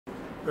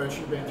Birchall,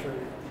 you've been through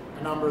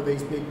a number of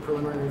these big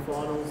preliminary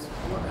finals.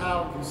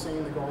 How have you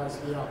seen the guys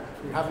here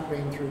who haven't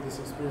been through this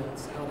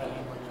experience, how they're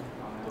handling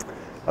it?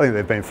 I think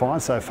they've been fine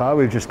so far.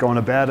 We've just gone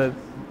about it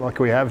like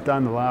we have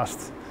done the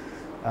last,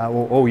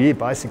 all year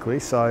basically.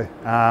 So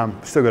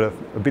still got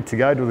a bit to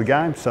go to the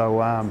game.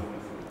 So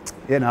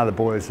yeah, no, the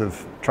boys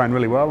have trained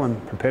really well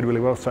and prepared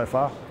really well so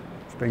far.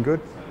 It's been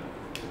good.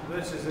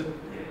 Versus a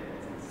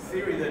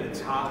theory that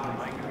it's harder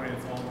to make a grand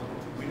final than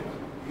to win it.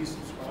 Do you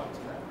subscribe to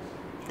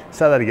that?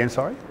 Say that again,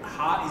 sorry?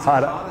 Is it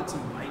harder to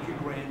make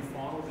a grand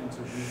final than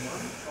to win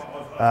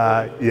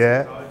one?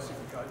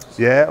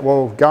 Yeah,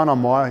 well, going on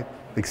my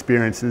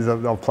experiences,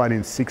 I've played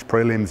in 6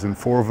 prelims and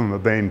 4 of them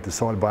have been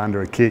decided by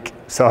under a kick.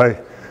 So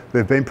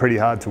they've been pretty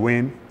hard to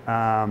win.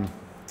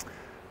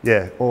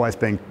 Yeah, always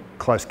been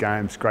close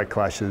games, great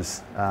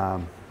clashes.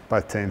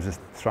 Both teams are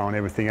throwing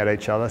everything at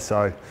each other.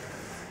 So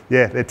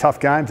yeah, they're tough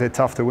games, they're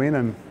tough to win,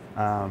 and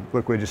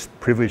look, we're just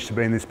privileged to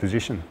be in this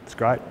position. It's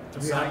great.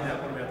 To saying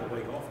that, what about the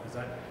week off? Is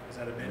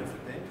that a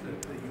benefit then,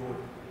 that you're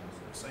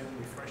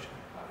seemingly fresh?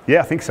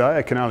 Yeah, I think so.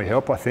 It can only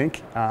help, I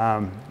think.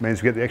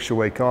 Means we get the extra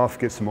week off,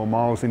 get some more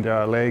miles into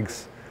our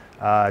legs,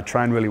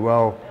 train really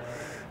well.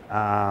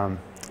 And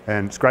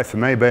it's great for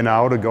me, being an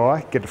older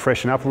guy, get to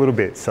freshen up a little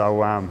bit.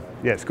 So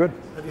yeah, it's good.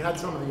 Have you had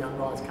some of the young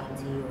guys come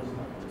to you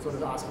and sort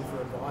of ask you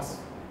for advice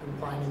in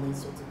playing in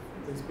these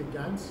big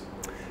games?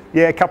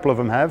 Yeah, a couple of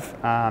them have.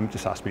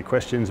 Just asked me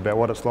questions about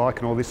what it's like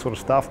and all this sort of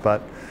stuff.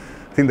 But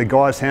I think the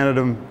guys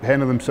handled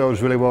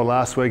themselves really well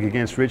last week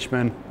against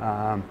Richmond.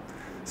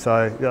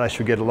 So yeah, they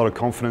should get a lot of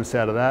confidence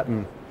out of that.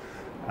 And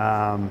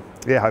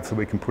yeah, hopefully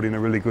we can put in a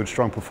really good,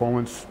 strong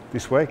performance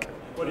this week.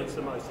 What is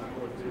the most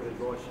important bit of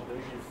advice you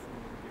do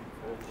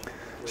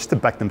give? Just to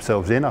back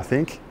themselves in, I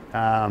think.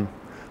 I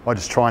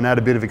just try and add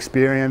a bit of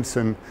experience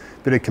and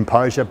a bit of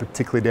composure,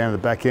 particularly down at the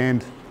back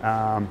end.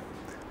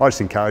 I just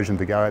encourage them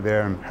to go out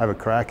there and have a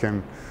crack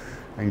and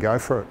go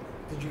for it.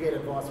 Did you get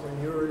advice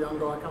when you were a young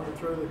guy coming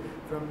through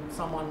from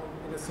someone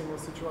in a similar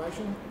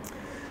situation?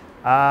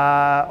 We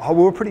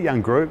were a pretty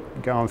young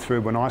group going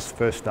through when I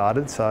first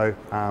started, so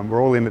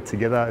we're all in it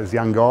together as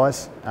young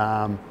guys.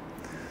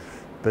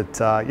 But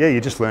yeah, you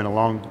just learn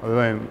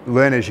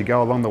as you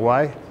go along the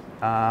way,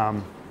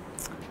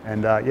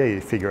 and yeah,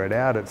 you figure it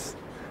out. It's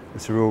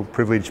a real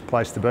privileged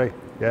place to be.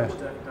 Yeah.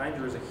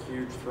 Danger is a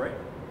huge threat.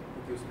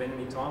 Did you spend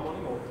any time on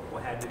him, or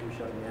how did we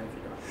shut him down if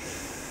you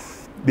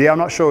don't? Yeah, I'm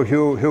not sure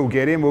who'll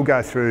get in. We'll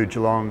go through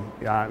Geelong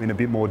in a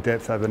bit more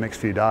depth over the next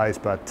few days,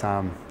 but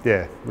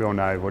yeah, we all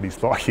know what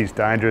he's like. He's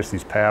dangerous,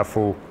 he's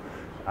powerful,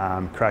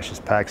 crashes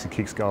packs, he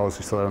kicks goals.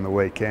 We saw that on the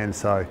weekend.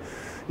 So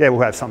yeah,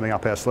 we'll have something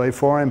up our sleeve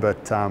for him,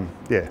 but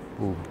yeah,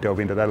 we'll delve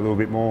into that a little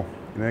bit more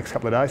in the next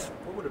couple of days.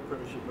 What would a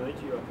premiership mean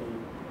to you up in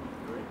your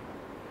career?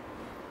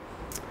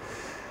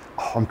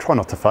 I'm trying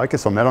not to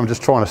focus on that. I'm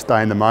just trying to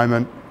stay in the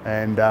moment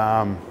and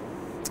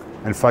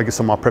focus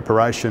on my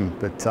preparation.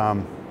 But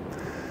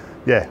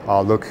yeah,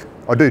 oh look,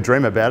 I do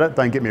dream about it.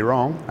 Don't get me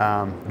wrong.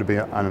 It'll be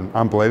an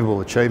unbelievable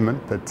achievement.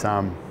 But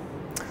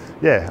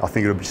yeah, I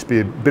think it'll just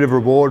be a bit of a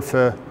reward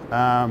for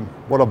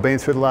what I've been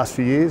through the last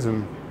few years.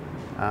 And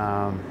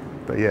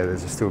but yeah,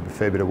 there's still a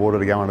fair bit of water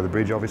to go under the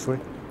bridge, obviously.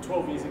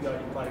 12 years ago,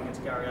 you played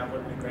against Gary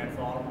Ablett in the grand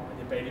final, and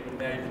you beat him, and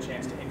now you have a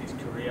chance to end his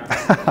career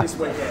this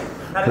weekend.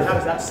 How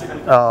does that sit with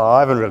you? Oh, I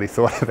haven't really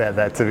thought about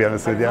that, to be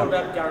honest with you. Have you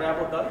thought about Gary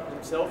Ablett though,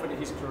 himself and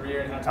his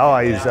career, and how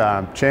to he's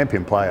a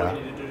champion player. What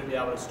you need to do to be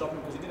able to stop him,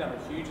 because he didn't have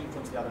a huge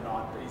influence the other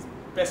night, but his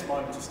best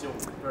moments are still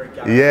very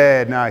Gary.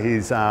 Yeah, no,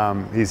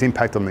 his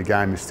impact on the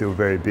game is still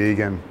very big,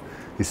 and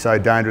he's so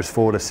dangerous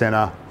forward to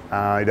centre.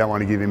 You don't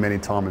want to give him any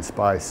time and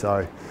space.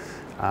 So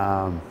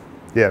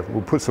yeah,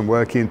 we'll put some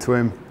work into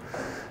him.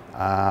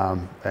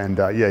 And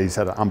yeah, he's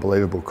had an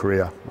unbelievable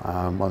career,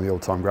 one of the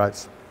all-time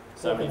greats.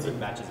 So many big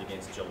matches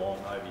against Geelong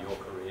over your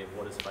career.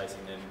 What does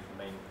facing them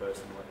mean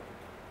personally?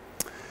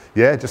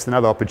 Yeah, just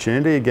another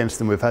opportunity against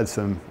them. I've had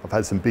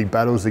some big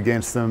battles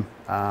against them,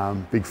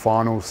 big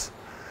finals.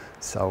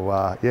 So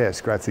yeah,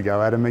 it's great to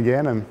go at them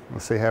again, and we'll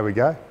see how we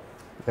go.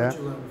 Yeah. What did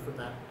you learn from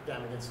that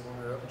game against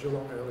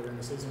Geelong earlier in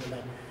the season when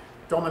they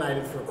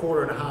dominated for a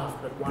quarter and a half,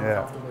 but won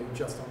comfortably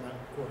just on that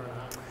quarter and a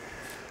half?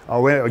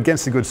 Oh,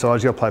 against the good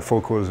sides, you've got to play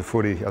 4 quarters of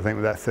footy. I think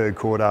with that third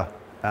quarter,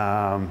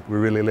 we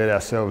really let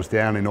ourselves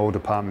down in all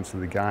departments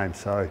of the game.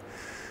 So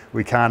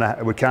we can't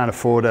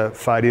afford to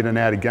fade in and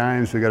out of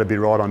games. We've got to be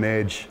right on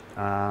edge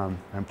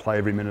and play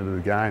every minute of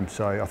the game.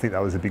 So I think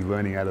that was a big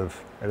learning out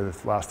of the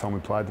last time we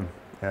played them.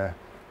 Yeah.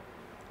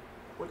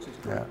 What's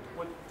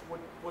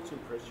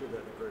impressed you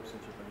about the group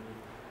since you've been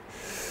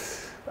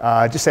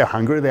here? Just how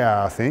hungry they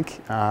are, I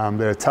think.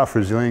 They're a tough,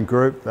 resilient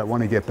group that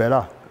want to get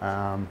better.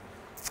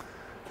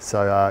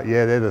 So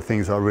yeah, they're the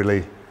things I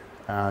really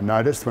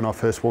noticed when I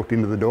first walked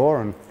into the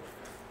door, and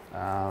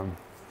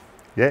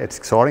yeah, it's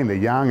exciting. They're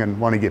young and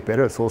want to get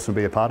better. It's awesome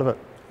to be a part of it.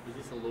 Was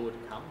this a lure to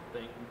come,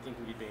 thinking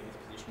you'd be in this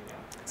position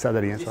now? Say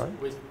that again, sorry?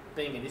 Was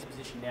being in this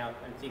position now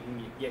and thinking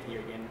you'd get here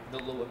again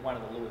one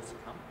of the lures to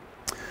come?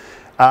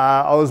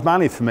 I was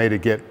mainly for me to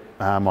get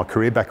my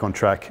career back on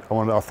track.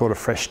 I thought a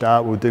fresh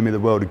start would do me the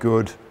world of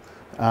good.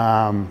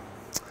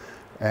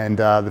 and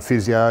the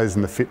physios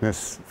and the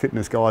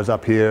fitness guys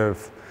up here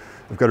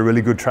have got a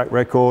really good track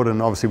record,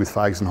 and obviously with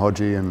Fags and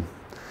Hodgie and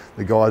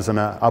the guys on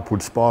an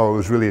upward spiral, it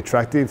was really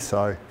attractive.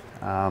 So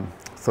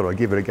thought I'd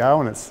give it a go,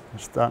 and it's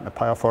starting to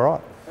pay off all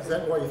right. Is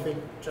that why you think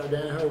Joe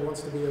Danaher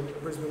wants to be a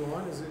Brisbane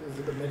Lion? Is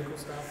it the medical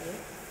staff there?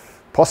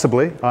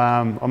 Possibly.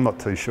 I'm not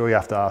too sure. You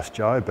have to ask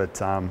Joe,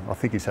 but I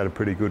think he's had a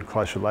pretty good,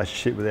 close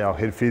relationship with our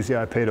head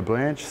physio, Peter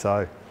Blanche.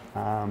 So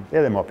yeah,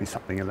 there might be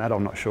something in that.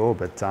 I'm not sure,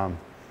 but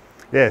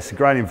yeah, it's a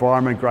great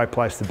environment, great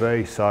place to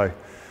be. So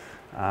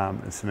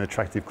it's an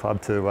attractive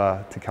club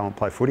to come and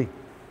play footy.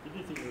 Did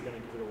you think you were going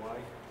to give it away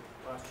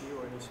last year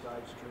or any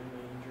stage during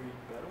the injury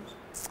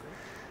battles?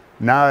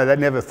 No, that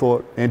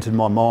never entered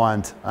my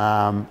mind.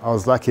 I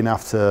was lucky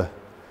enough to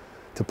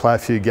play a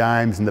few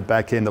games in the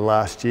back end of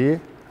last year.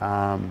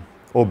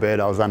 Albeit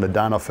I was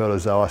underdone, I felt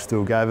as though I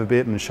still gave a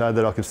bit and showed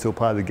that I could still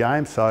play the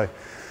game. So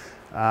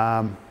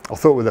I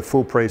thought with a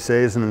full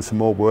pre-season and some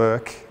more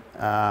work,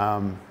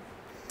 yeah,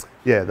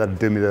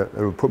 it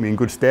would put me in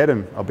good stead,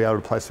 and I'll be able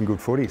to play some good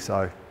footy.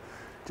 So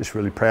just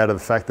really proud of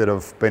the fact that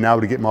I've been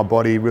able to get my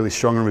body really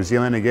strong and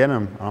resilient again,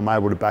 and I'm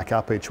able to back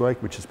up each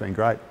week, which has been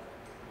great.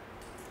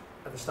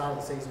 At the start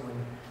of the season when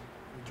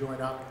you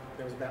joined up,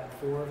 there was about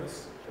 4 of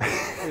us.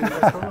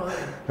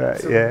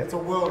 Yeah. It's a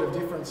world of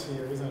difference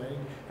here, isn't it?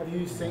 Have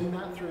you seen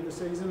that through the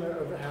season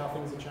of how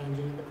things are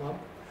changing at the club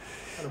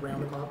and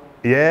around the club?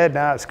 Yeah,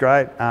 no, it's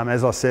great.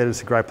 As I said,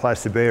 it's a great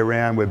place to be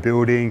around. We're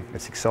building,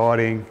 it's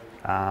exciting.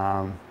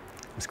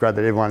 It's great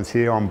that everyone's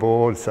here on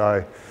board.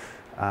 So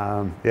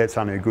yeah, it's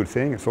only a good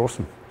thing. It's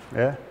awesome.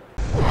 Yeah.